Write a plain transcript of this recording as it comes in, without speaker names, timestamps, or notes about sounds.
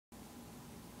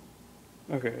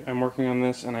Okay, I'm working on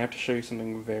this and I have to show you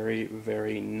something very,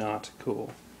 very not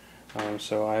cool.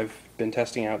 So I've been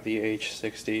testing out the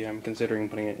H60. I'm considering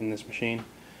putting it in this machine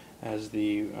as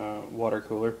the water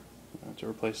cooler to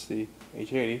replace the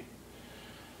H80.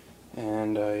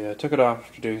 And I took it off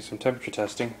after doing some temperature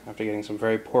testing, after getting some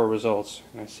very poor results,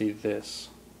 and I see this.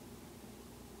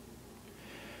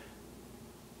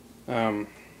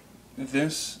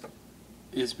 This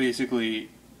is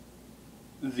basically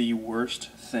the worst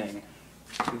thing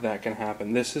that can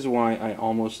happen. This is why I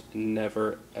almost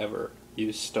never ever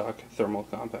use stock thermal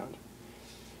compound,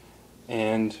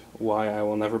 and why I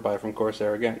will never buy from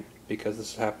Corsair again, because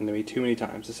this has happened to me too many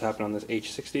times. This happened on this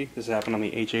H60, this happened on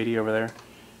the H80 over there.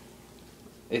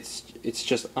 It's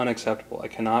just unacceptable. I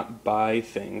cannot buy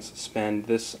things, spend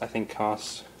this. I think the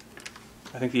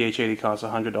H80 costs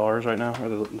 $100 right now, or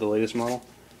the latest model.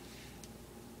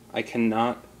 I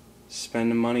cannot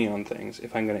spend money on things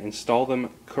if I'm going to install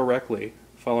them correctly,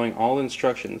 following all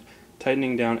instructions,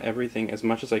 tightening down everything as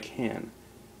much as I can,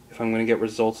 if I'm going to get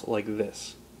results like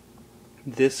this.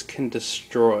 This can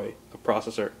destroy a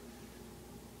processor.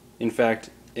 In fact,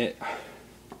 it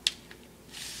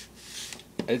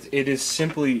is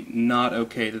simply not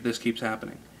okay that this keeps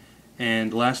happening.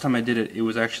 And last time I did it, it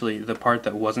was actually, the part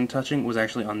that wasn't touching was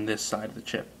actually on this side of the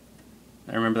chip.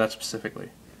 I remember that specifically.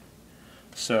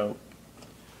 So,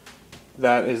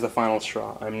 that is the final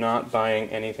straw. I'm not buying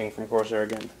anything from Corsair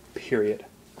again. Period.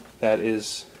 That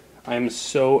is, I am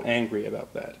so angry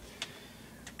about that.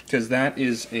 Because that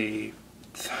is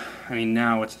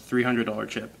now it's a $300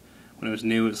 chip. When it was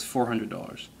new, it was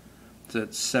 $400. It's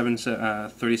at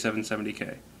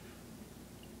 3770K.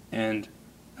 And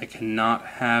I cannot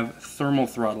have thermal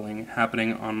throttling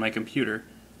happening on my computer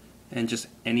and just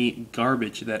any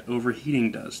garbage that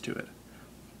overheating does to it.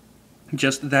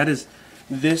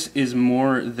 This is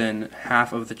more than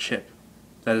half of the chip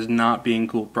that is not being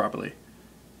cooled properly.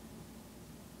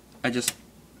 That's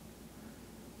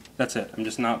it. I'm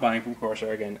just not buying from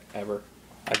Corsair again, ever.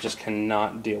 I just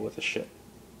cannot deal with this shit.